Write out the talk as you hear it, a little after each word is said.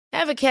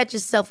Ever catch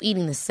yourself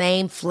eating the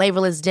same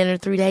flavorless dinner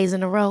 3 days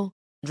in a row?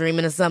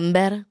 Dreaming of something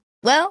better?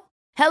 Well,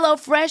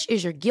 HelloFresh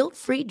is your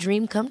guilt-free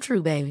dream come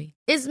true, baby.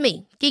 It's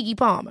me, Keke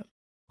Palmer.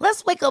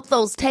 Let's wake up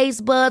those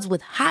taste buds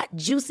with hot,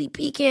 juicy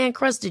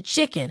pecan-crusted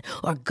chicken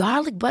or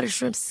garlic butter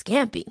shrimp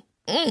scampi.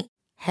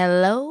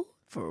 Hello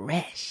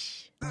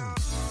Fresh.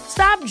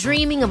 Stop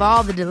dreaming of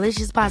all the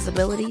delicious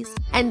possibilities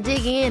and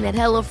dig in at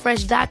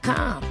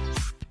HelloFresh.com.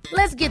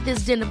 Let's get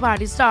this dinner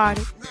party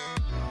started.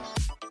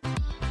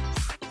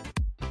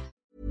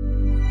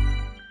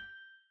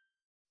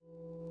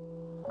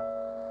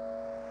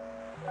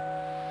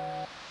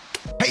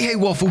 Hey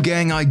Waffle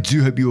Gang, I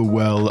do hope you are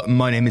well.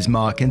 My name is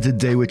Mark and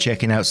today we're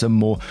checking out some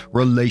more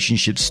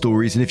relationship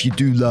stories, and if you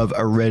do love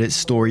a Reddit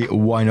story,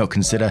 why not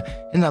consider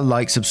hitting that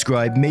like,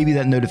 subscribe, maybe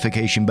that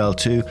notification bell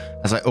too.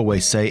 As I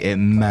always say, it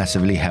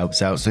massively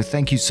helps out, so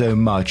thank you so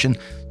much, and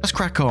let's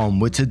crack on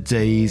with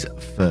today's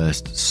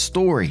first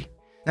story.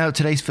 Now,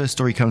 today's first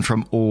story comes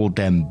from All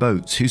Dem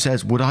Boats, who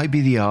says, would I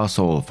be the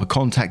arsehole for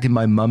contacting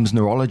my mum's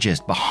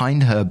neurologist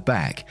behind her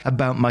back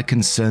about my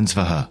concerns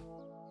for her?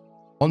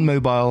 On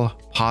mobile,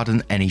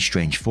 pardon any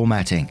strange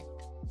formatting.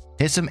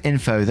 Here's some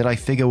info that I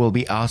figure will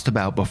be asked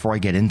about before I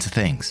get into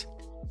things.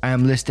 I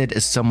am listed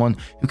as someone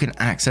who can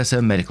access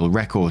her medical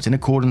records in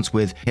accordance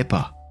with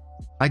HIPAA.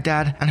 My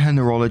dad and her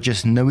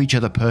neurologist know each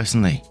other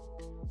personally.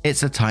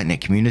 It's a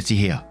tight-knit community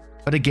here.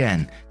 But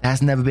again, there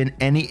has never been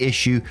any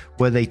issue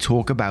where they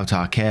talk about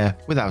our care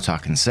without our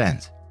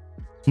consent.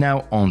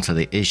 Now on to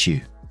the issue.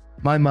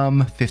 My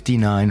mum,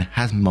 59,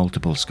 has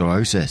multiple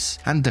sclerosis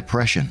and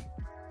depression.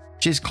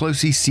 She is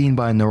closely seen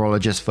by a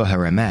neurologist for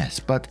her MS,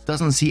 but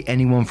doesn't see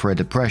anyone for her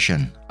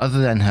depression other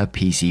than her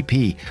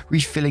PCP,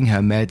 refilling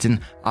her meds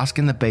and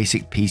asking the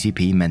basic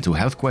PCP mental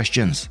health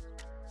questions.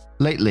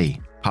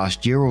 Lately,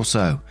 past year or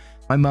so,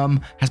 my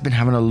mum has been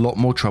having a lot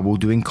more trouble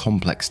doing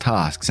complex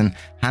tasks and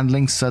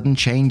handling sudden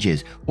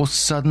changes or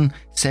sudden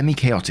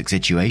semi-chaotic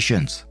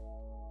situations.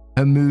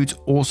 Her moods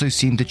also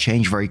seem to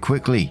change very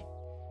quickly.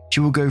 She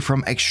will go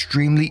from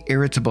extremely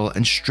irritable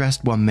and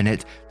stressed 1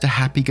 minute to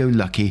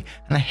happy-go-lucky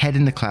and a head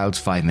in the clouds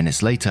 5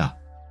 minutes later.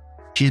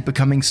 She is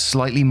becoming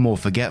slightly more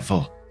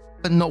forgetful,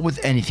 but not with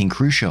anything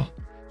crucial,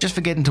 just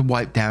forgetting to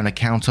wipe down a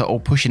counter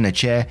or pushing a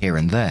chair here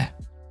and there.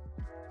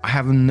 I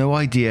have no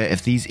idea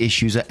if these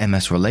issues are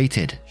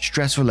MS-related,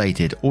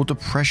 stress-related, or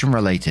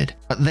depression-related,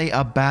 but they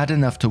are bad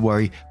enough to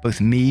worry both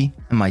me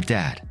and my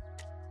dad.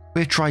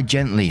 We have tried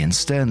gently and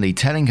sternly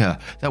telling her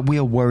that we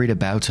are worried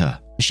about her.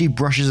 She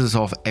brushes us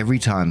off every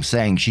time,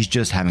 saying she's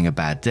just having a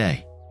bad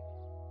day.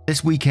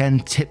 This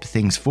weekend tipped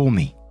things for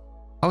me.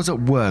 I was at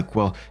work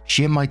while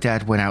she and my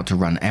dad went out to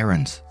run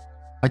errands.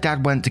 My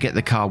dad went to get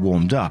the car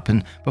warmed up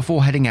and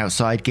before heading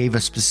outside gave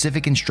us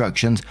specific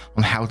instructions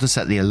on how to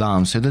set the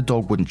alarm so the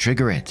dog wouldn't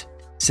trigger it.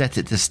 Set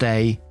it to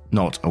stay,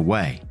 not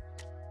away.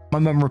 My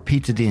mum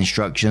repeated the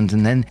instructions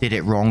and then did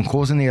it wrong,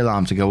 causing the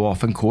alarm to go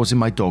off and causing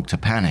my dog to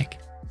panic.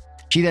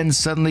 She then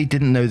suddenly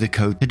didn't know the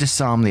code to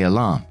disarm the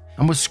alarm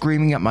and was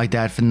screaming at my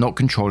dad for not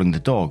controlling the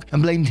dog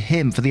and blamed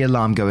him for the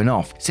alarm going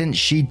off since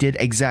she did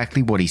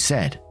exactly what he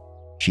said.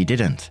 She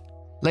didn't.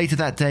 Later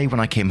that day when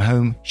I came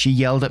home, she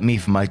yelled at me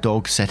for my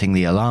dog setting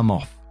the alarm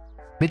off.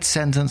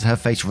 Mid-sentence, her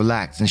face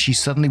relaxed and she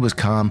suddenly was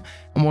calm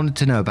and wanted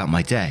to know about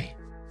my day.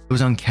 It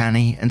was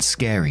uncanny and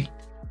scary.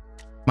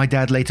 My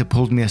dad later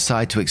pulled me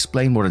aside to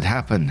explain what had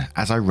happened,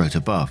 as I wrote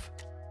above.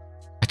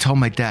 I told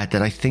my dad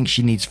that I think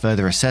she needs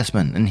further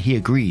assessment and he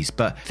agrees,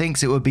 but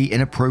thinks it would be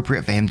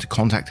inappropriate for him to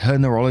contact her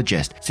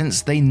neurologist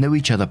since they know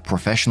each other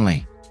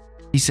professionally.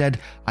 He said,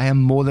 I am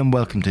more than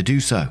welcome to do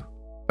so,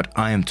 but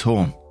I am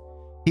torn.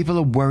 People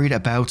are worried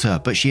about her,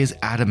 but she is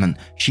adamant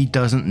she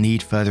doesn't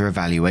need further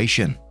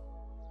evaluation.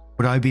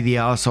 Would I be the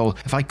arsehole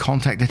if I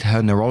contacted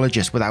her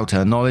neurologist without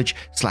her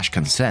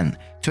knowledge/consent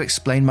to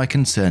explain my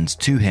concerns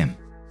to him?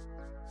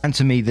 And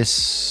to me,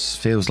 this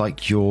feels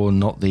like you're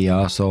not the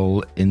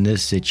arsehole in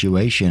this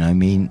situation. I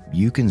mean,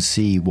 you can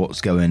see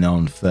what's going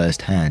on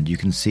firsthand. You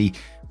can see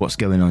what's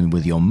going on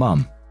with your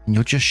mum, and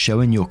you're just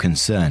showing your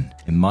concern,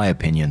 in my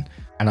opinion.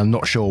 And I'm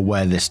not sure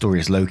where this story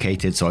is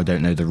located, so I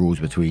don't know the rules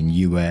between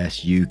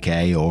US,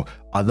 UK, or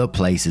other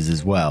places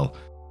as well.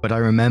 But I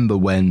remember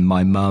when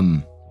my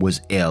mum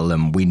was ill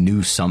and we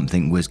knew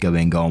something was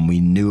going on,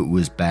 we knew it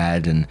was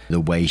bad, and the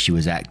way she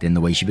was acting,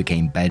 the way she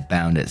became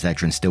bedbound,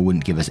 etc., and still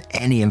wouldn't give us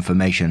any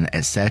information,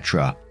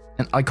 etc.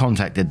 And I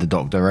contacted the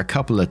doctor a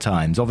couple of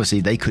times. Obviously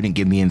they couldn't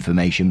give me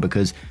information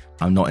because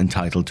I'm not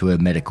entitled to her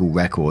medical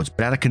records,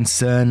 but out of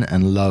concern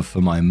and love for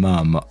my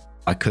mum,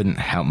 I couldn't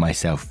help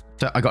myself.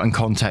 So I got in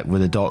contact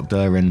with a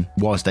doctor, and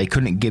whilst they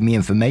couldn't give me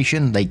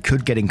information, they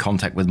could get in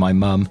contact with my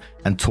mum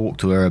and talk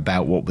to her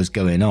about what was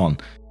going on.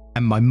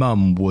 And my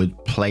mum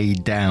would play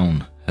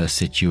down her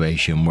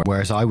situation,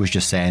 whereas I was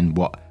just saying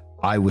what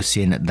I was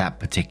seeing at that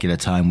particular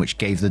time, which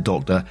gave the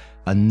doctor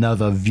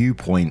another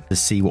viewpoint to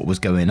see what was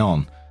going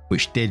on.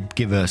 which did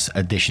give us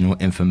additional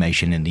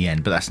information in the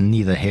end, but that's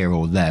neither here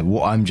or there.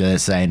 What I'm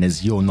just saying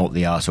is you're not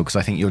the arsehole, because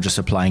I think you're just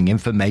supplying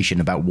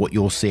information about what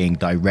you're seeing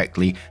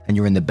directly, and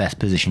you're in the best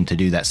position to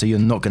do that. So you're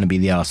not going to be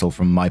the arsehole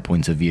from my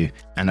point of view.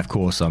 And of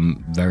course,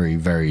 I'm very,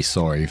 very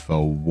sorry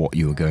for what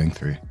you were going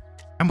through.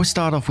 And we'll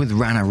start off with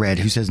Rana Red,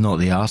 who says, not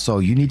the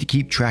arsehole. You need to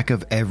keep track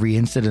of every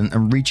incident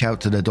and reach out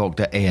to the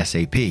doctor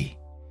ASAP.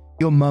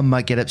 Your mum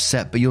might get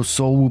upset, but your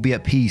soul will be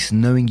at peace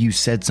knowing you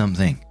said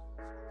something.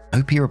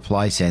 OP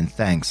replies saying,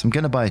 thanks, I'm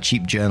going to buy a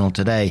cheap journal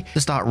today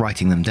to start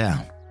writing them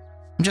down.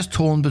 I'm just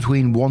torn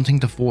between wanting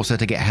to force her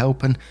to get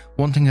help and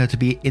wanting her to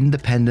be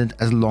independent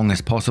as long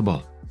as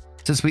possible,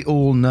 since we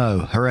all know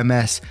her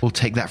MS will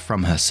take that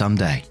from her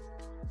someday.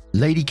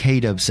 Lady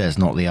K-Dub says,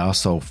 not the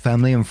arsehole.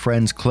 Family and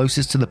friends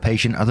closest to the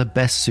patient are the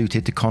best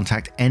suited to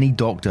contact any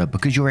doctor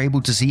because you're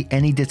able to see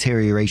any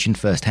deterioration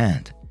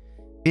firsthand.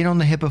 Being on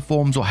the HIPAA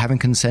forms or having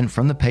consent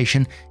from the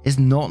patient is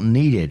not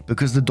needed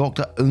because the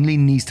doctor only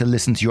needs to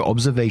listen to your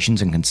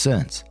observations and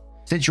concerns.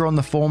 Since you're on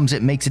the forms,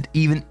 it makes it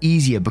even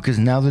easier because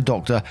now the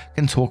doctor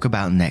can talk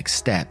about next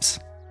steps.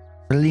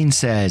 Raylene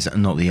says,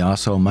 not the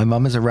arsehole. My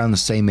mum is around the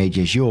same age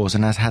as yours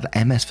and has had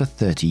MS for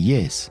 30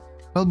 years,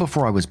 well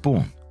before I was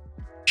born.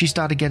 She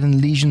started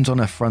getting lesions on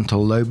her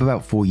frontal lobe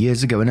about 4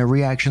 years ago and her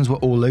reactions were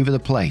all over the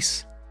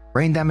place.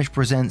 Brain damage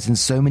presents in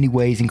so many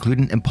ways,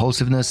 including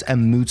impulsiveness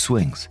and mood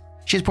swings.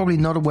 She is probably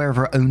not aware of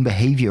her own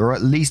behavior, or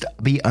at least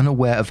be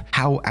unaware of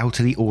how out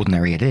of the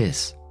ordinary it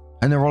is.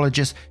 A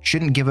neurologist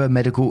shouldn't give her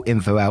medical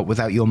info out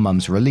without your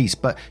mum's release,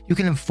 but you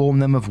can inform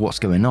them of what's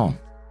going on.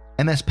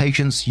 MS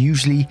patients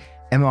usually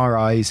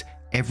MRIs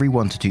every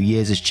 1 to 2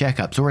 years as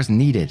checkups or as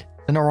needed.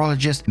 The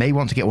neurologist may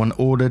want to get one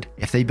ordered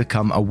if they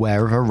become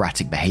aware of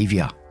erratic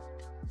behavior.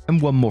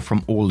 And one more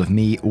from all of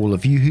me, all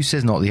of you, who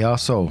says, not the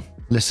arsehole.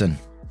 Listen,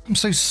 I'm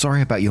so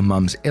sorry about your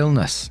mum's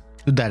illness.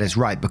 That is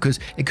right, because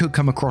it could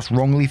come across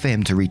wrongly for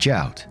him to reach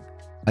out.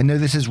 I know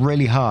this is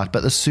really hard,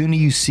 but the sooner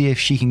you see if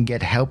she can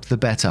get help, the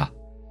better.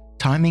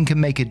 Timing can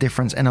make a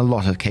difference in a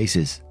lot of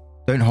cases.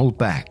 Don't hold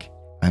back.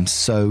 I'm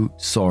so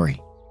sorry.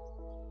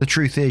 The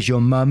truth is, your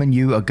mum and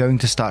you are going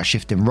to start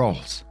shifting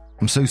roles.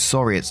 I'm so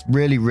sorry, it's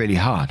really, really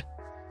hard.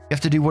 You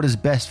have to do what is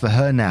best for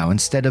her now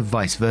instead of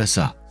vice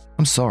versa.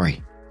 I'm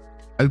sorry.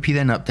 OP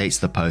then updates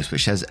the post,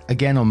 which says,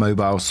 again on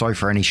mobile, sorry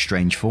for any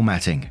strange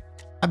formatting.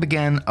 I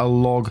began a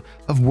log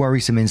of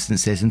worrisome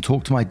instances and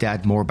talked to my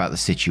dad more about the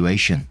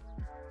situation.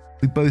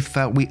 We both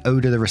felt we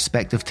owed her the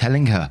respect of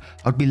telling her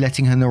I'd be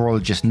letting her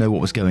neurologist know what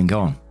was going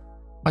on.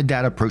 My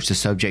dad approached the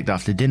subject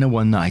after dinner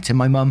one night and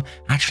my mum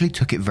actually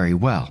took it very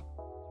well.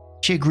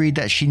 She agreed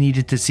that she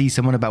needed to see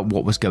someone about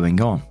what was going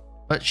on,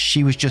 but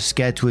she was just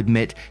scared to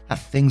admit that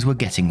things were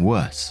getting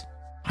worse.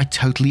 I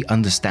totally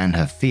understand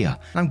her fear,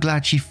 and I'm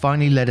glad she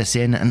finally let us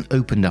in and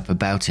opened up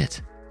about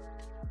it.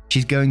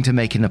 She's going to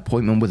make an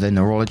appointment with a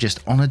neurologist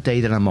on a day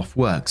that I'm off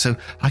work so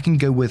I can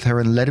go with her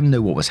and let him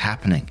know what was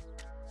happening.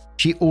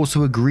 She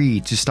also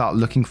agreed to start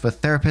looking for a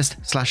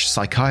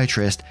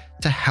therapist/psychiatrist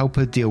to help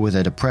her deal with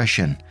her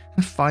depression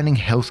and finding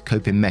health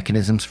coping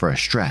mechanisms for her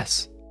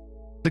stress.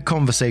 The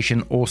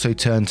conversation also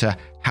turned to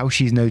how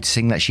she's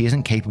noticing that she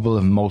isn't capable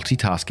of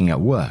multitasking at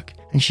work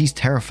and she's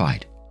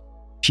terrified.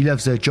 She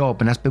loves her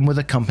job and has been with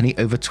the company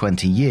over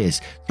 20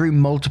 years through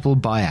multiple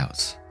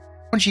buyouts.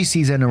 Once she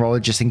sees a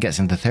neurologist and gets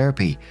into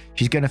therapy,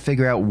 she's going to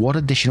figure out what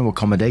additional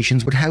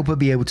accommodations would help her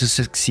be able to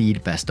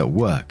succeed best at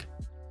work.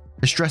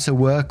 The stress of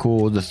work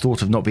or the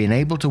thought of not being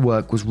able to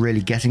work was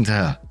really getting to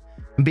her,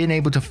 and being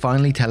able to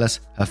finally tell us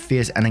her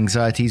fears and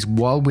anxieties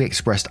while we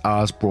expressed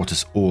ours brought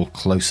us all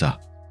closer.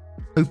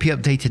 OP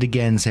updated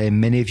again saying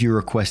many of you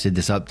requested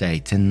this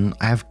update and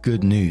I have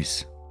good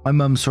news. My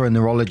mum saw a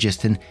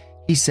neurologist and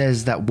he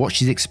says that what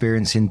she's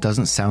experiencing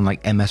doesn't sound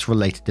like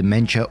MS-related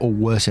dementia or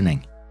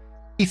worsening.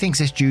 He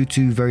thinks it's due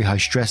to very high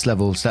stress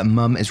levels that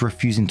mum is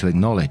refusing to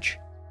acknowledge.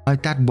 My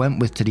dad went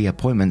with to the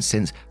appointment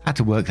since I had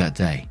to work that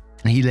day,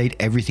 and he laid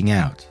everything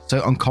out,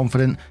 so I'm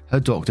confident her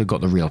doctor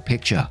got the real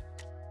picture.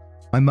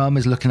 My mum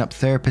is looking up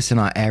therapists in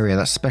our area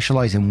that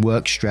specialize in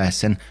work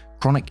stress and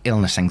chronic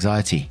illness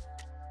anxiety.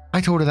 I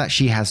told her that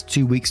she has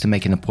 2 weeks to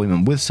make an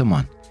appointment with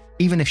someone,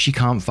 even if she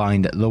can't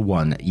find the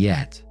one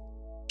yet.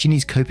 She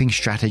needs coping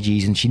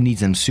strategies and she needs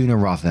them sooner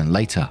rather than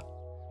later.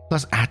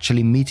 Plus,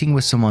 actually meeting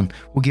with someone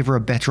will give her a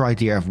better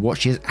idea of what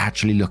she is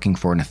actually looking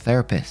for in a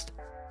therapist.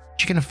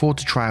 She can afford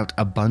to try out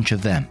a bunch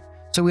of them,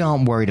 so we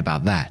aren't worried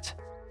about that.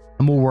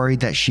 I'm more worried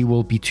that she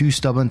will be too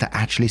stubborn to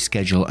actually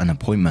schedule an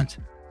appointment.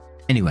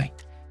 Anyway,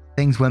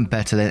 things went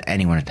better than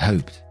anyone had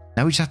hoped.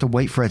 Now we just have to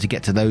wait for her to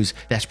get to those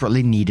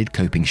desperately needed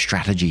coping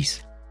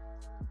strategies.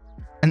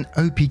 And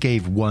OP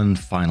gave one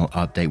final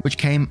update, which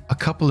came a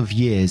couple of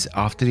years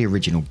after the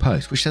original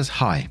post, which says,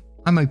 "Hi,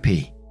 I'm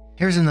OP.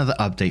 Here's another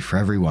update for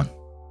everyone.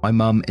 My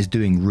mum is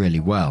doing really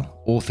well,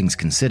 all things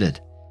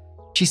considered.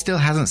 She still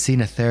hasn't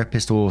seen a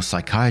therapist or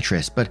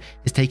psychiatrist, but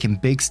is taking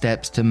big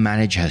steps to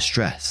manage her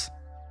stress.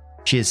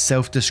 She is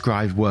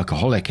self-described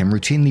workaholic and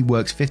routinely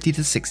works 50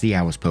 to 60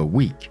 hours per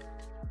week.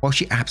 While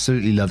she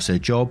absolutely loves her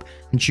job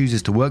and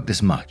chooses to work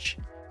this much,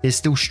 it is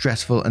still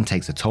stressful and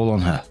takes a toll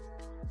on her.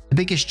 The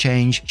biggest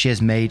change she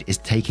has made is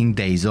taking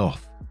days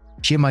off.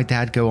 She and my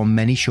dad go on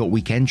many short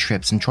weekend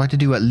trips and try to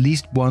do at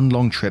least one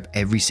long trip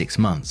every 6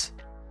 months.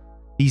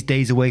 These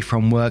days away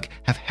from work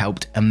have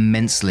helped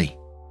immensely.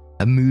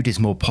 Her mood is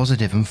more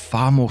positive and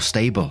far more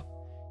stable.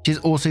 She is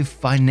also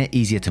finding it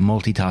easier to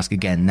multitask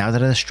again now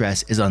that her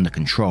stress is under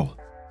control.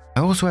 I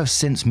also have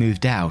since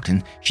moved out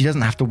and she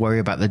doesn't have to worry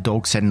about the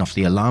dog setting off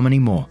the alarm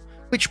anymore,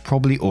 which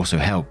probably also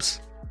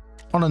helps.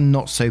 On a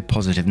not so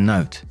positive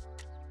note,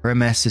 her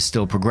MS is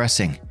still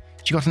progressing.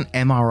 She got an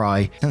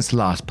MRI since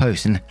last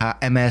post and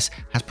her MS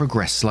has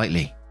progressed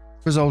slightly,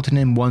 resulting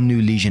in one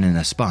new lesion in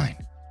her spine.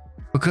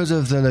 Because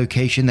of the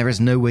location, there is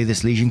no way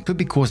this lesion could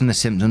be causing the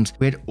symptoms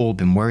we had all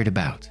been worried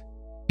about.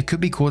 It could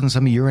be causing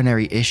some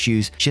urinary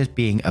issues she is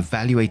being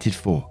evaluated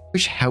for,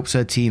 which helps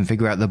her team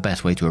figure out the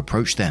best way to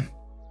approach them.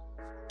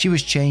 She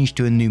was changed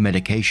to a new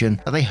medication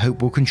that they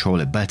hope will control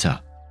it better.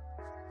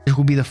 This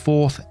will be the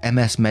 4th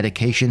MS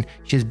medication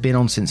she has been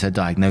on since her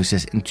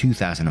diagnosis in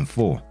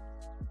 2004.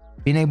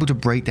 Being able to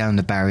break down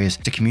the barriers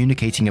to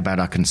communicating about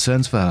our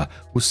concerns for her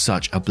was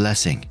such a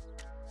blessing.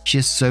 She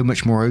is so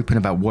much more open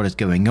about what is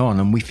going on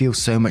and we feel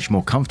so much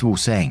more comfortable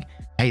saying,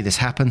 "Hey, this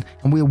happened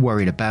and we are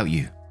worried about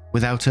you,"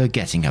 without her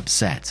getting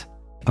upset.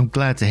 I'm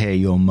glad to hear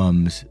your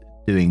mum's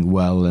doing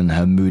well and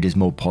her mood is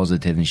more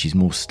positive and she's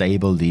more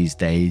stable these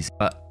days,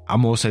 but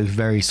I'm also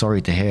very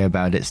sorry to hear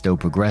about it still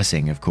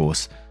progressing, of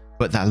course.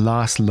 But that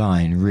last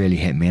line really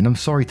hit me, and I'm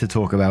sorry to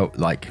talk about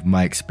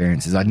my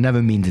experiences. I'd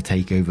never mean to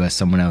take over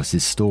someone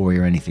else's story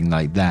or anything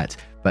like that,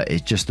 but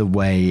it's just the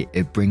way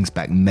it brings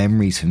back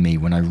memories for me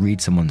when I read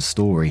someone's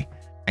story.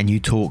 And you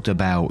talked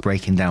about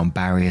breaking down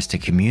barriers to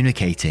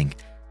communicating,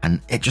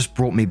 and it just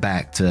brought me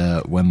back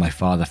to when my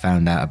father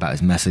found out about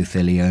his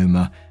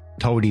mesothelioma,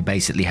 told he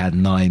basically had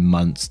 9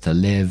 months to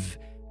live.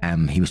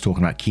 He was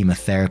talking about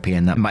chemotherapy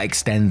and that might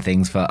extend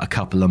things for a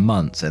couple of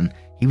months, and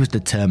he was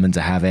determined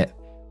to have it.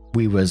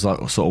 We were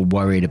sort of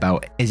worried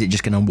about, is it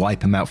just going to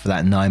wipe him out for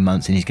that 9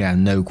 months and he's going to have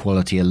no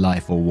quality of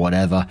life or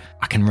whatever.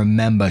 I can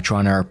remember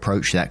trying to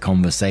approach that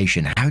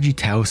conversation. How do you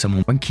tell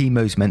someone when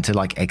chemo's meant to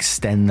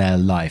extend their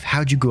life?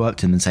 How do you go up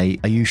to them and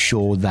say, are you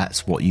sure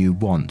that's what you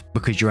want?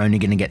 Because you're only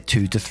going to get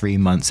 2 to 3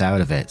 months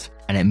out of it.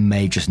 And it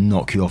may just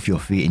knock you off your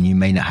feet and you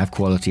may not have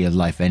quality of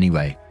life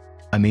anyway.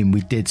 I mean, we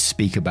did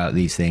speak about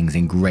these things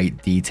in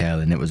great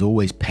detail and it was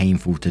always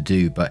painful to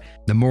do. But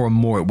the more and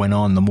more it went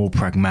on, the more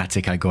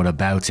pragmatic I got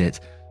about it.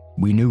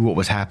 We knew what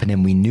was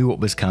happening, we knew what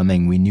was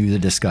coming, we knew the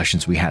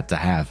discussions we had to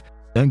have.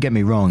 Don't get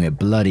me wrong, it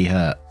bloody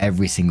hurt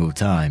every single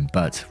time,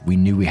 but we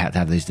knew we had to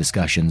have those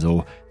discussions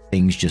or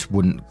things just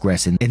wouldn't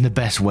progress in the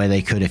best way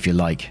they could, if you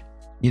like.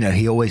 You know,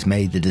 he always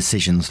made the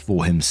decisions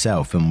for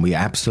himself and we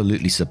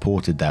absolutely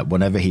supported that.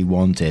 Whatever he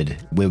wanted,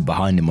 we were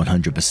behind him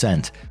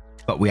 100%.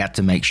 But we had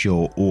to make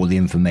sure all the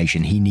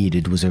information he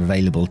needed was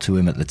available to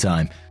him at the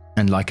time.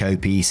 And like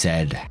OP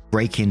said,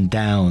 breaking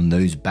down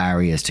those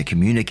barriers to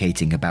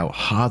communicating about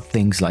hard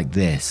things like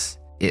this,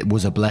 it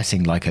was a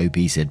blessing, like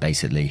OP said,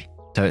 basically.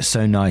 So it's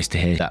so nice to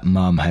hear that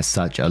mum has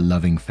such a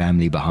loving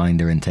family behind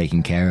her and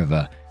taking care of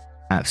her.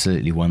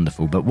 Absolutely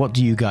wonderful. But what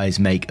do you guys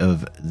make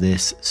of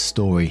this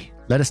story?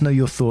 Let us know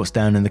your thoughts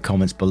down in the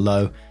comments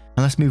below, and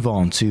let's move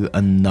on to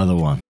another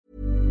one.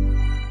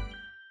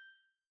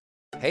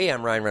 Hey,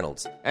 I'm Ryan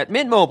Reynolds. At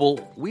Mint Mobile,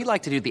 we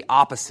like to do the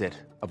opposite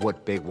of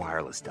what Big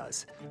Wireless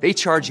does. They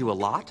charge you a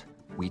lot,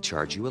 we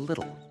charge you a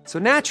little. So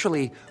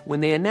naturally, when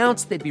they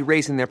announced they'd be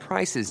raising their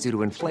prices due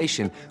to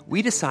inflation,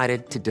 we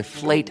decided to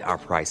deflate our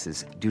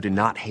prices due to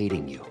not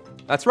hating you.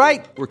 That's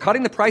right. We're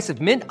cutting the price of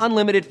Mint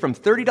Unlimited from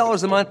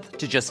 $30 a month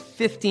to just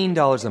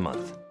 $15 a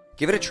month.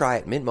 Give it a try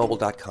at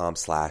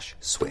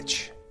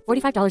mintmobile.com/switch.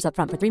 $45 up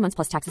front for 3 months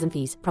plus taxes and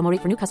fees. Promo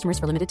rate for new customers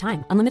for limited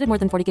time. Unlimited more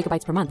than 40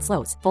 gigabytes per month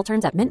slows. Full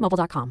terms at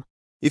mintmobile.com.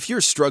 If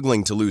you're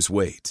struggling to lose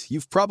weight,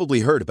 you've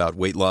probably heard about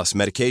weight loss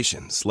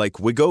medications like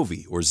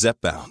Wegovy or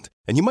Zepbound,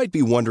 and you might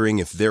be wondering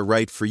if they're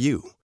right for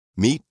you.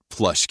 Meet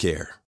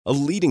PlushCare, a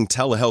leading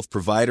telehealth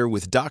provider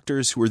with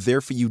doctors who are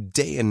there for you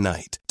day and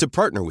night to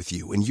partner with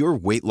you in your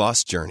weight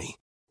loss journey.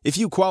 If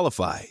you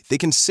qualify, they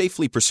can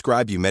safely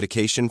prescribe you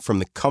medication from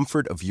the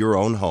comfort of your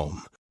own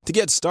home. To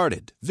get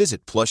started,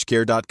 visit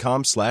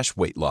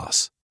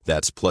plushcare.com/weightloss.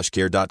 That's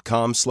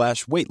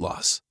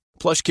plushcare.com/weightloss.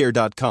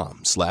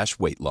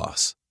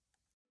 plushcare.com/weightloss.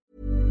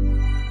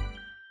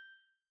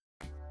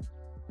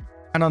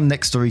 And our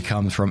next story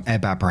comes from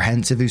Eb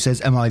Apprehensive, who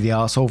says, am I the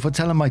arsehole for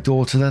telling my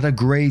daughter that her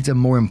grades are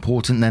more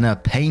important than her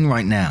pain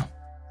right now?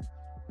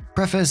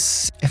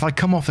 Preface, if I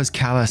come off as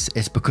callous,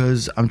 it's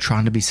because I'm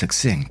trying to be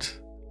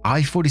succinct.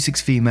 I, 46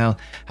 female,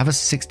 have a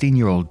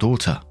 16-year-old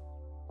daughter.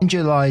 In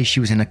July, she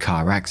was in a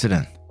car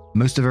accident.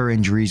 Most of her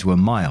injuries were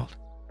mild.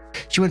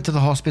 She went to the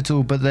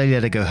hospital, but they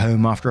let her go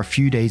home after a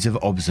few days of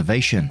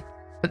observation.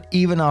 But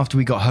even after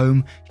we got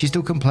home, she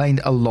still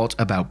complained a lot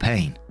about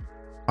pain.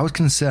 I was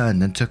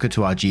concerned and took her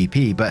to our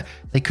GP, but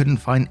they couldn't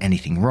find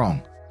anything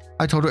wrong.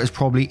 I told her it was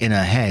probably in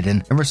her head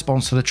and in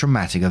response to the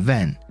traumatic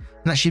event,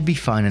 and that she'd be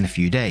fine in a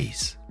few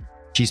days.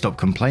 She stopped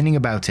complaining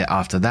about it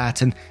after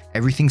that, and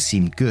everything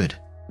seemed good.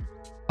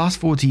 Fast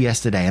forward to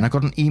yesterday and I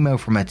got an email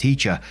from her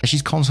teacher that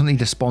she's constantly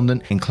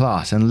despondent in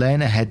class and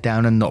laying her head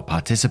down and not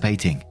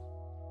participating.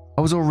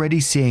 I was already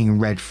seeing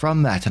red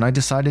from that and I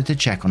decided to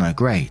check on her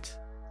grades.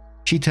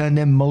 She turned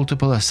in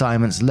multiple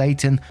assignments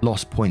late and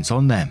lost points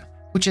on them,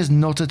 which is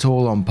not at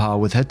all on par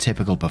with her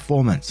typical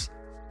performance.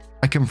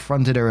 I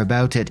confronted her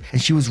about it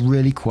and she was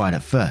really quiet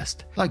at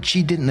first, like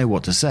she didn't know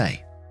what to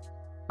say.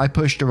 I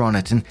pushed her on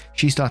it and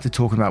she started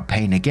talking about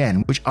pain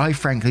again, which I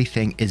frankly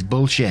think is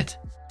bullshit.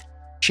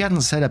 She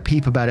hadn't said a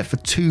peep about it for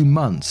 2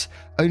 months,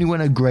 only when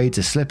her grades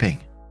are slipping.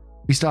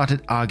 We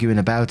started arguing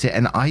about it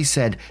and I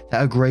said that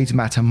her grades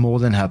matter more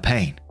than her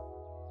pain.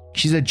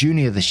 She's a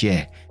junior this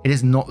year, it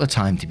is not the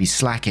time to be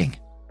slacking.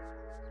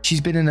 She's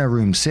been in her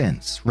room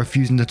since,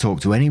 refusing to talk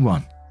to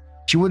anyone.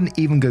 She wouldn't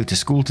even go to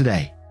school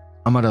today.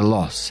 I'm at a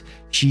loss.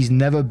 She's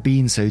never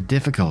been so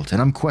difficult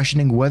and I'm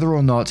questioning whether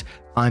or not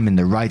I'm in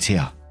the right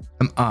here.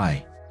 Am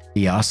I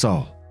the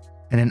arsehole?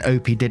 And then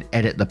OP did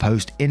edit the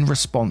post in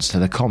response to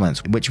the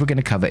comments, which we're going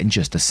to cover in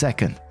just a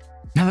second.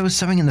 Now, there was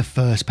something in the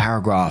first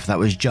paragraph that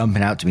was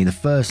jumping out to me, the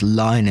first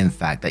line in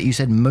fact, that you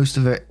said most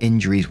of her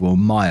injuries were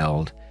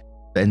mild.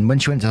 And when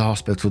she went to the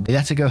hospital, they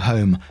let her go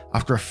home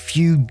after a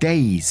few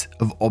days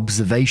of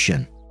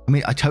observation. I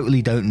mean, I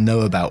totally don't know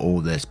about all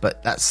this,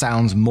 but that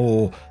sounds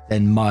more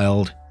than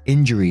mild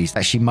injuries,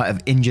 that she might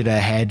have injured her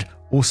head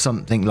or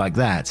something like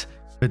that,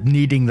 but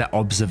needing that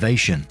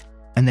observation.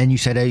 And then you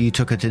said, oh, you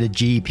took her to the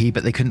GP,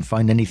 but they couldn't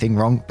find anything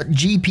wrong. But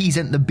GPs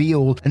aren't the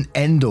be-all and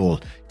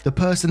end-all. The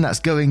person that's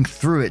going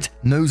through it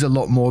knows a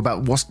lot more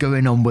about what's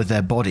going on with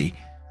their body.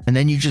 And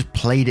then you just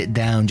played it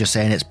down, just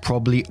saying it's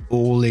probably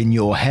all in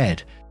your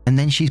head. And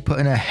then she's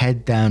putting her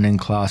head down in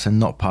class and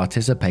not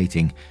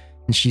participating.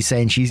 And she's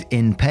saying she's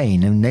in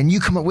pain. And then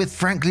you come up with,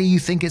 frankly, you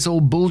think it's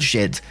all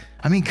bullshit.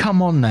 I mean,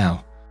 come on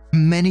now.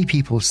 Many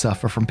people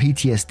suffer from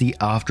PTSD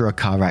after a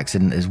car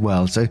accident as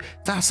well. So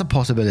that's a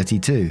possibility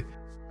too.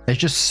 There's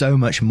just so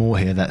much more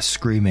here that's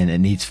screaming it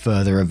needs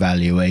further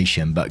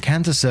evaluation, but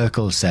Cantor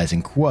Circle says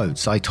in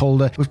quotes, I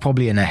told her it was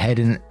probably in her head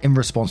in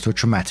response to a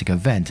traumatic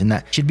event and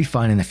that she'd be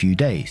fine in a few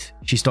days.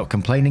 She stopped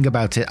complaining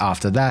about it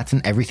after that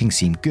and everything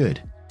seemed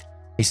good.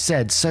 They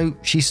said, so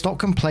she stopped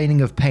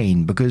complaining of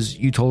pain because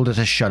you told her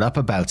to shut up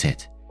about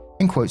it.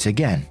 In quotes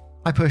again,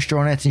 I pushed her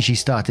on it and she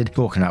started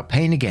talking about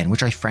pain again,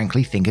 which I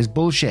frankly think is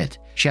bullshit.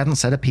 She hadn't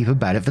said a peep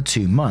about it for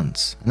 2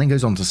 months, and then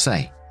goes on to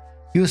say,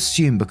 you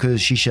assume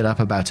because she shut up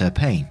about her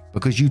pain,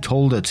 because you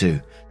told her to,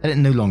 that it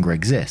no longer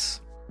exists.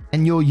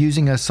 And you're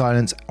using her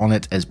silence on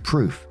it as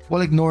proof,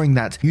 while ignoring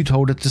that you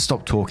told her to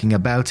stop talking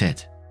about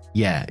it.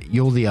 Yeah,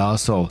 you're the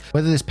arsehole.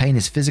 Whether this pain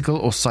is physical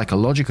or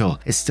psychological,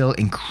 it's still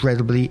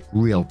incredibly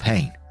real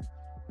pain.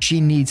 She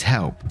needs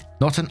help,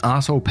 not an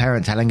arsehole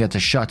parent telling her to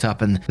shut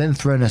up and then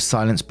throwing her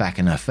silence back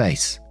in her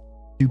face.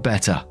 Do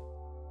better.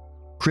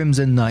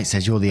 Crimson Knight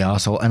says you're the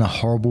arsehole and a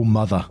horrible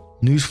mother.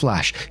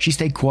 Newsflash, she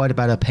stayed quiet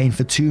about her pain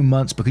for 2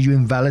 months because you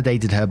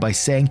invalidated her by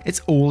saying it's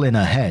all in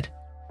her head.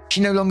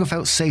 She no longer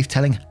felt safe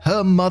telling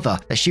her mother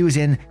that she was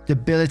in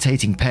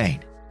debilitating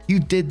pain. You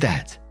did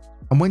that.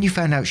 And when you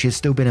found out she had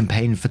still been in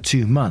pain for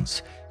 2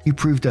 months, you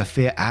proved her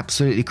fear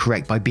absolutely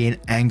correct by being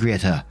angry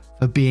at her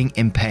for being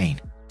in pain.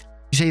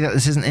 You say that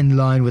this isn't in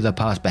line with her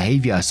past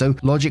behavior, so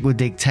logic would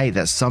dictate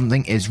that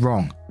something is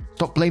wrong.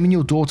 Stop blaming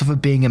your daughter for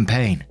being in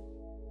pain.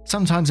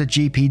 Sometimes a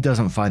GP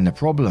doesn't find the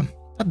problem.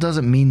 That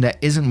doesn't mean there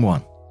isn't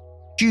one.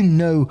 Do you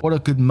know what a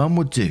good mum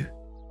would do?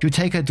 She would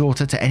take her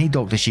daughter to any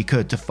doctor she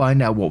could to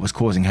find out what was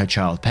causing her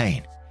child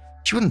pain.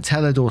 She wouldn't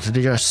tell her daughter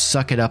to just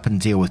suck it up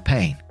and deal with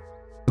pain.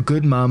 A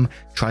good mum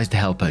tries to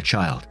help her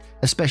child,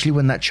 especially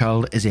when that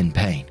child is in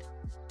pain.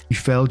 You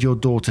failed your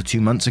daughter 2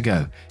 months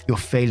ago. You're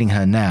failing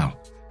her now.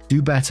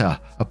 Do better.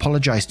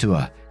 Apologize to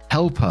her.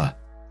 Help her.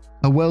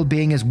 Her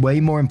well-being is way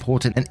more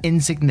important than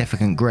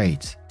insignificant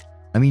grades.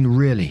 I mean,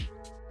 really.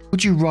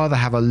 Would you rather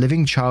have a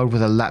living child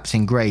with a lapse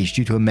in grades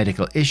due to a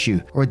medical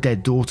issue or a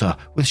dead daughter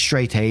with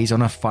straight A's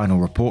on a final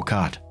report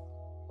card?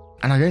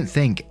 And I don't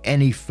think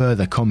any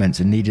further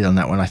comments are needed on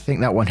that one. I think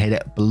that one hit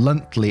it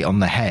bluntly on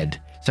the head.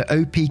 So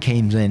OP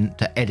came in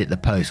to edit the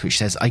post, which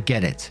says, I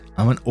get it.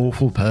 I'm an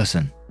awful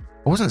person.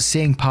 I wasn't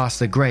seeing past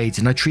the grades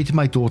and I treated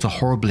my daughter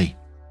horribly.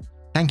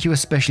 Thank you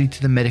especially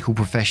to the medical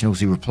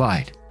professionals who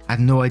replied. I had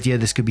no idea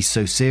this could be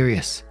so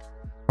serious.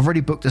 I've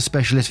already booked a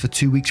specialist for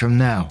 2 weeks from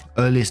now,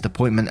 earliest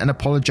appointment, and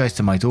apologized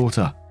to my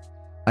daughter.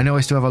 I know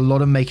I still have a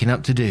lot of making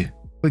up to do.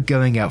 We're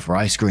going out for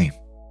ice cream.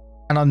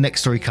 And our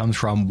next story comes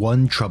from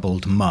one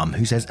troubled mum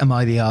who says, am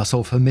I the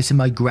arsehole for missing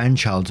my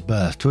grandchild's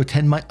birth to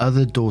attend my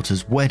other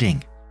daughter's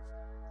wedding?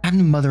 I'm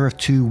the mother of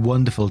 2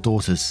 wonderful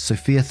daughters,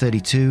 Sophia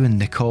 32 and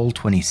Nicole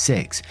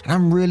 26, and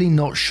I'm really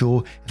not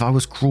sure if I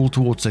was cruel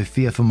towards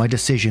Sophia for my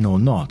decision or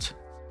not.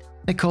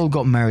 Nicole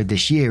got married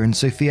this year and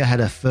Sophia had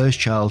her first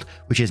child,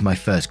 which is my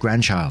first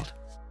grandchild.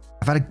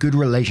 I've had a good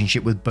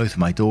relationship with both of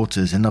my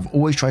daughters and I've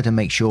always tried to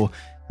make sure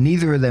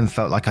neither of them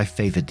felt like I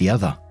favoured the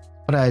other,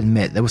 but I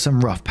admit there were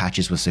some rough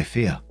patches with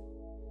Sophia.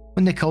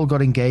 When Nicole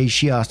got engaged,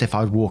 she asked if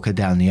I'd walk her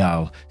down the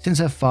aisle since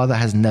her father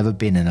has never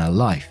been in her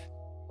life.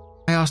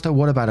 I asked her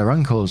what about her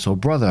uncles or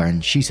brother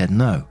and she said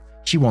no,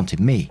 she wanted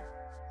me.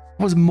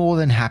 I was more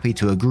than happy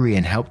to agree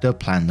and helped her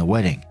plan the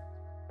wedding.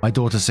 My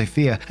daughter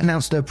Sophia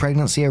announced her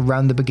pregnancy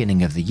around the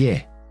beginning of the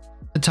year.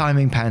 The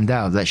timing panned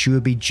out that she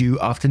would be due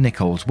after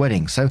Nicole's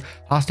wedding, so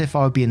asked if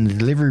I would be in the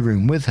delivery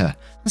room with her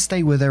and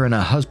stay with her and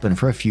her husband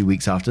for a few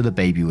weeks after the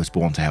baby was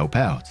born to help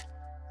out.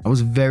 I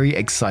was very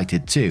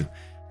excited too,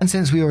 and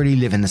since we already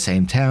live in the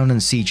same town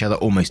and see each other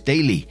almost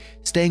daily,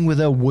 staying with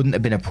her wouldn't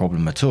have been a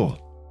problem at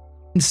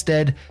all.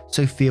 Instead,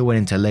 Sophia went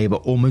into labor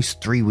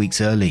almost 3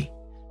 weeks early,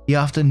 the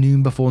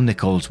afternoon before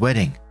Nicole's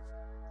wedding.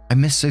 I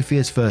missed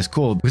Sophia's first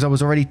call because I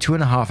was already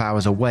 2.5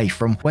 hours away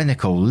from where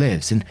Nicole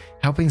lives and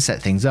helping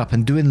set things up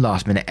and doing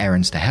last-minute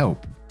errands to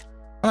help.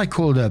 When I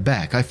called her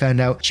back, I found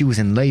out she was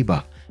in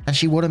labor and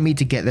she wanted me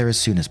to get there as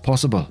soon as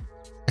possible.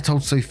 I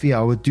told Sophia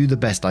I would do the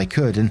best I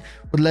could and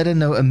would let her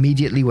know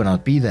immediately when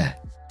I'd be there.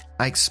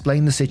 I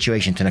explained the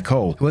situation to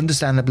Nicole, who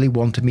understandably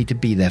wanted me to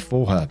be there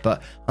for her,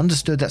 but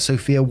understood that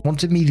Sophia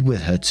wanted me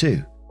with her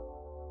too.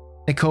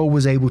 Nicole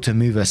was able to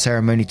move her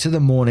ceremony to the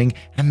morning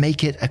and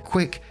make it a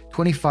quick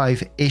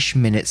 25-ish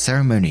minute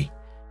ceremony.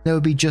 There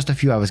would be just a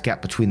few hours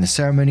gap between the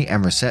ceremony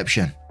and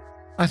reception.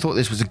 I thought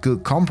this was a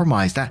good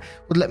compromise that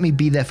would let me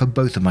be there for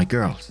both of my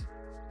girls.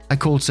 I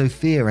called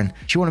Sophia and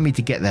she wanted me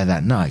to get there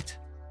that night.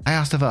 I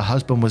asked if her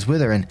husband was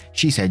with her and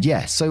she said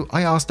yes, so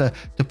I asked her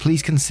to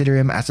please consider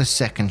him as a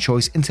second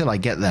choice until I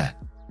get there.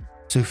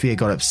 Sophia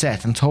got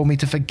upset and told me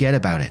to forget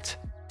about it.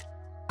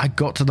 I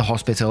got to the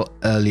hospital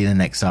early the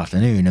next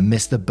afternoon and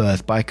missed the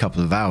birth by a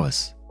couple of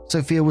hours.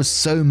 Sophia was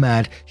so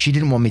mad she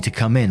didn't want me to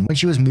come in when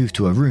she was moved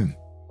to her room.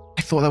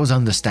 I thought that was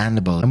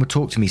understandable and would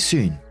talk to me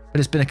soon, but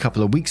it's been a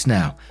couple of weeks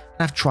now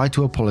and I've tried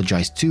to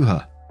apologize to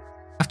her.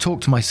 I've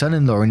talked to my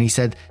son-in-law and he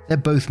said they're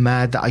both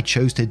mad that I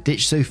chose to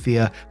ditch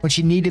Sophia when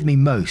she needed me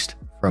most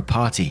for a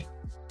party.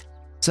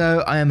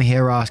 So I am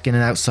here asking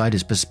an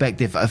outsider's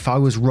perspective if I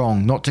was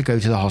wrong not to go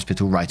to the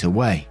hospital right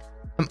away.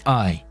 Am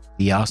I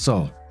the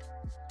arsehole?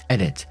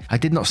 Edit. I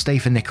did not stay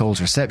for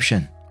Nicole's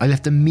reception. I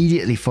left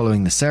immediately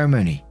following the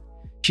ceremony.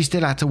 She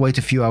still had to wait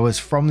a few hours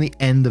from the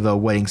end of her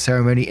wedding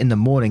ceremony in the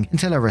morning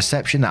until her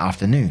reception that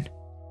afternoon.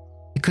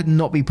 It could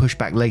not be pushed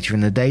back later in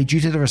the day due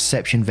to the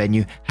reception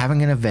venue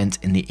having an event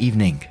in the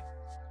evening.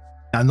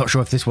 I'm not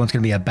sure if this one's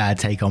going to be a bad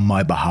take on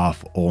my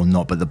behalf or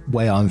not, but the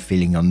way I'm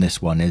feeling on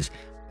this one is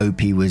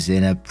OP was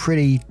in a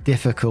pretty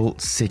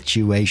difficult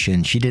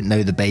situation. She didn't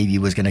know the baby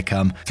was going to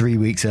come 3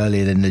 weeks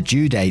earlier than the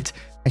due date,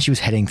 and she was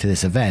heading to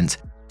this event.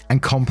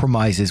 And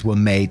compromises were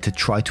made to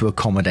try to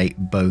accommodate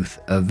both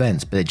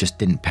events, but it just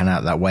didn't pan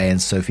out that way,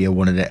 and Sophia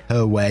wanted it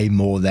her way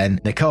more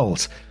than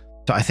Nicole's.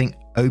 So I think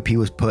OP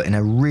was put in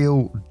a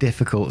real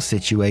difficult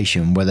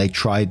situation where they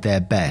tried their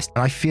best.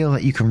 And I feel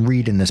that you can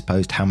read in this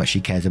post how much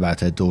she cares about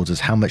her daughters,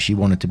 how much she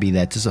wanted to be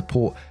there to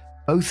support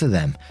both of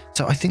them.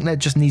 So I think there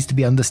just needs to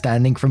be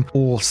understanding from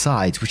all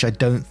sides, which I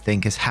don't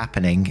think is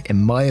happening,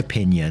 in my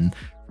opinion,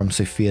 from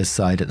Sophia's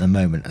side at the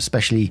moment,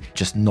 especially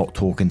just not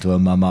talking to her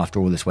mum after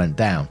all this went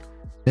down.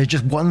 There's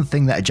just one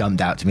thing that jumped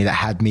out to me that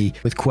had me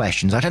with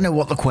questions. I don't know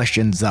what the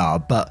questions are,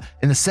 but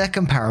in the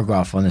second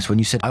paragraph on this one,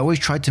 you said, I always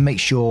tried to make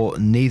sure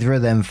neither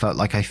of them felt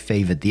like I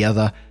favored the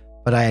other,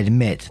 but I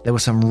admit there were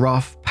some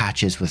rough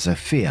patches with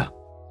Sophia.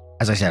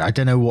 As I said, I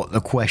don't know what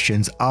the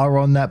questions are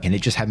on that, and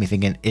it just had me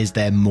thinking, is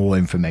there more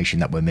information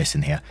that we're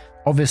missing here?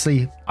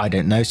 Obviously, I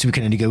don't know, so we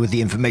can only go with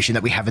the information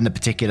that we have in the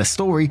particular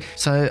story,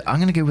 so I'm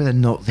going to go with a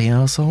not the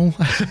arsehole.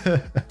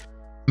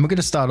 And we're going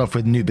to start off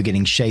with New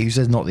Beginning Shay, who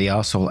says not the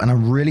arsehole, and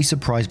I'm really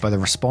surprised by the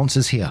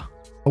responses here.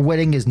 A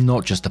wedding is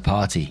not just a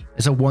party,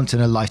 it's a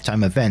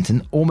once-in-a-lifetime event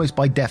and almost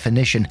by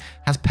definition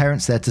has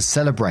parents there to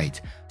celebrate,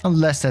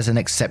 unless there's an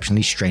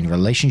exceptionally strained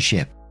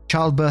relationship.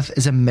 Childbirth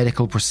is a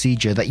medical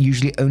procedure that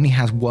usually only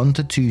has 1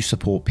 to 2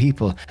 support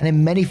people, and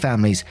in many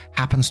families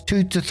happens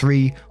 2 to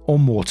 3 or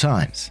more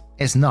times.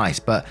 It's nice,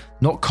 but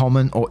not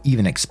common or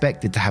even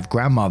expected to have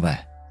grandma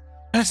there.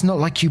 And it's not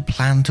like you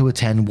plan to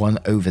attend one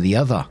over the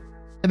other.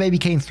 The baby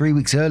came 3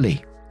 weeks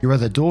early. Your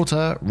other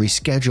daughter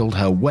rescheduled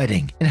her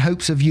wedding in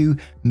hopes of you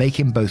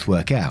making both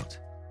work out.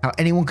 How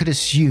anyone could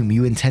assume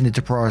you intended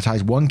to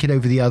prioritize one kid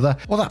over the other,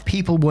 or that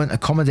people weren't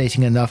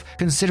accommodating enough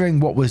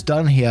considering what was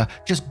done here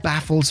just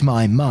baffles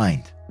my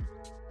mind.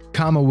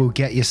 Karma will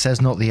get you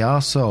says not the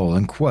arsehole,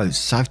 and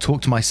quotes, I've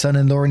talked to my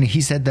son-in-law and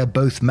he said they're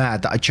both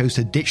mad that I chose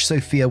to ditch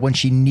Sophia when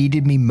she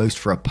needed me most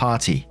for a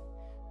party.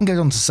 And goes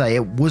on to say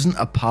it wasn't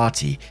a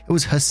party, it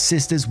was her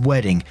sister's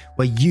wedding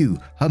where you,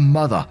 her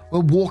mother, were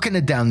walking her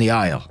down the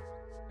aisle.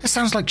 It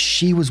sounds like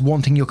she was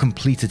wanting your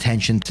complete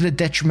attention to the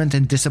detriment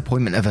and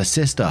disappointment of her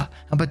sister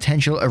and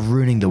potential of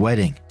ruining the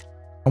wedding.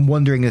 I'm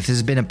wondering if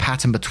there's been a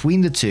pattern between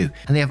the two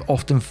and they have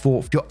often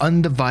fought for your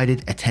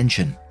undivided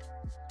attention.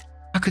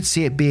 I could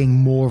see it being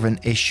more of an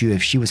issue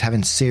if she was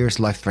having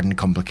serious life-threatening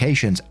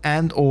complications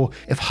and or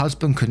if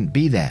husband couldn't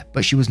be there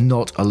but she was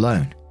not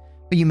alone.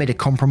 But you made a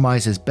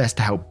compromise as best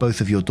to help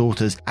both of your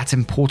daughters at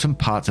important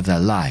parts of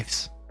their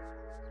lives.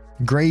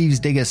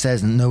 Gravesdigger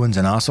says no one's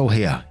an arsehole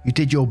here. You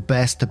did your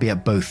best to be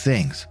at both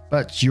things,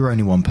 but you're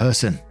only one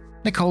person.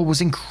 Nicole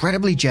was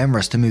incredibly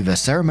generous to move her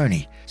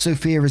ceremony.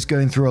 Sophia is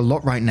going through a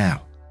lot right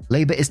now.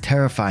 Labor is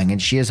terrifying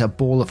and she has a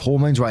ball of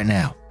hormones right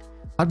now.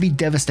 I'd be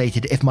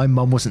devastated if my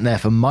mum wasn't there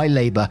for my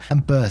labour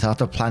and birth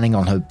after planning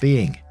on her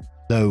being.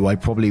 Though I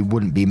probably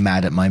wouldn't be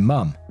mad at my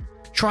mum.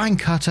 Try and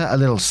cut her a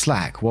little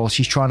slack while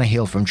she's trying to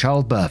heal from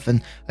childbirth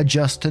and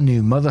adjust to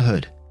new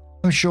motherhood.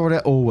 I'm sure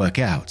it'll all work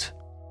out.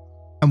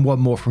 And one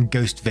more from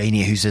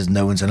Ghostvania, who says,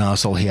 no one's an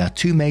arsehole here.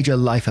 2 major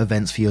life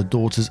events for your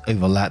daughters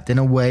overlapped in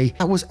a way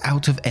that was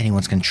out of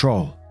anyone's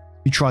control.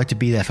 You tried to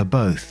be there for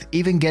both,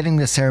 even getting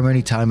the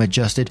ceremony time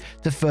adjusted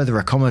to further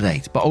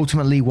accommodate, but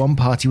ultimately one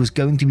party was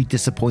going to be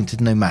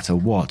disappointed no matter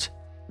what.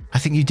 I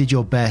think you did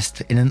your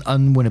best in an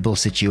unwinnable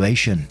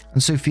situation,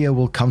 and Sophia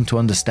will come to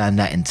understand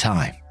that in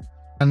time.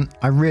 And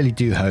I really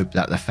do hope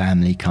that the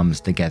family comes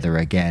together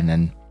again.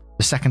 And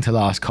the second to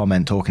last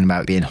comment talking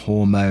about being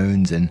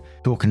hormones and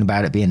talking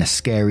about it being a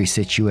scary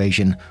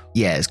situation,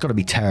 yeah, it's got to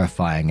be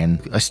terrifying.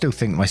 And I still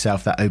think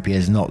myself that Opie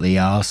is not the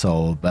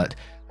arsehole, but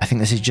I think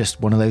this is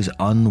just one of those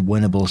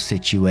unwinnable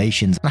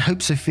situations. I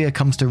hope Sophia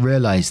comes to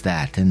realise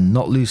that and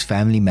not lose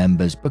family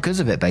members because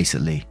of it,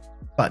 basically.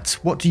 But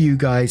what do you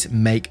guys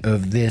make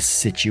of this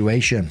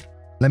situation?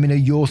 Let me know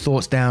your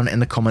thoughts down in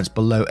the comments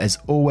below as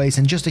always,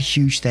 and just a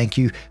huge thank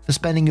you for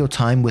spending your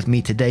time with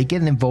me today,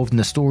 getting involved in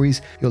the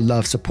stories. Your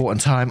love, support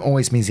and time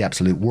always means the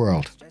absolute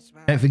world.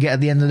 Don't forget,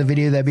 at the end of the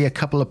video there'll be a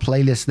couple of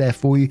playlists there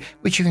for you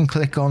which you can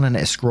click on and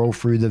it'll scroll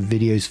through the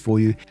videos for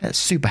you. That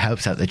super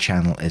helps out the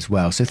channel as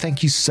well. So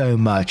thank you so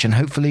much, and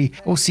hopefully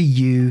I'll see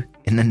you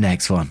in the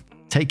next one.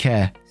 Take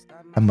care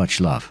and much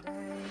love.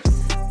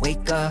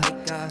 Wake up,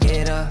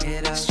 get up,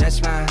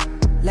 stretch my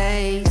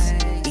legs,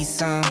 eat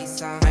some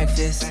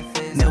breakfast,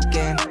 milk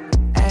and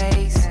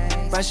eggs,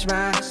 brush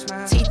my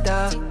teeth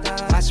up,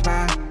 wash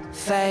my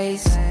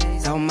face,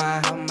 throw my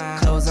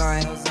clothes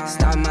on,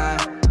 start my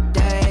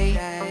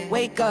day.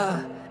 Wake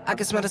up, I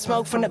can smell the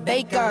smoke from the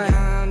bacon.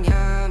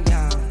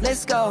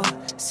 Let's go,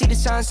 see the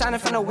sun shining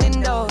from the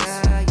windows.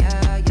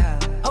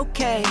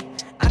 Okay,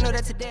 I know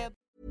that today.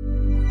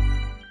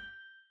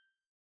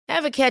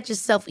 Ever catch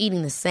yourself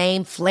eating the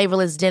same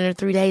flavorless dinner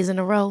 3 days in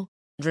a row?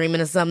 Dreaming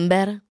of something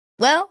better?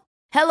 Well,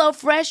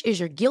 HelloFresh is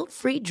your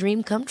guilt-free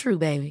dream come true,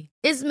 baby.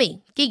 It's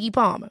me, Keke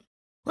Palmer.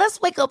 Let's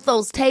wake up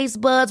those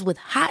taste buds with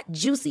hot,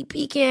 juicy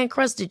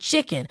pecan-crusted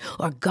chicken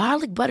or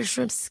garlic butter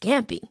shrimp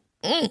scampi.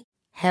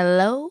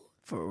 Hello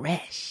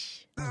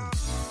Fresh.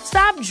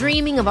 Stop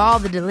dreaming of all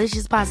the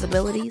delicious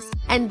possibilities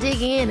and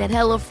dig in at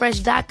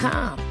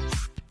HelloFresh.com.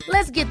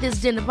 Let's get this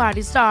dinner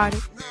party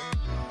started.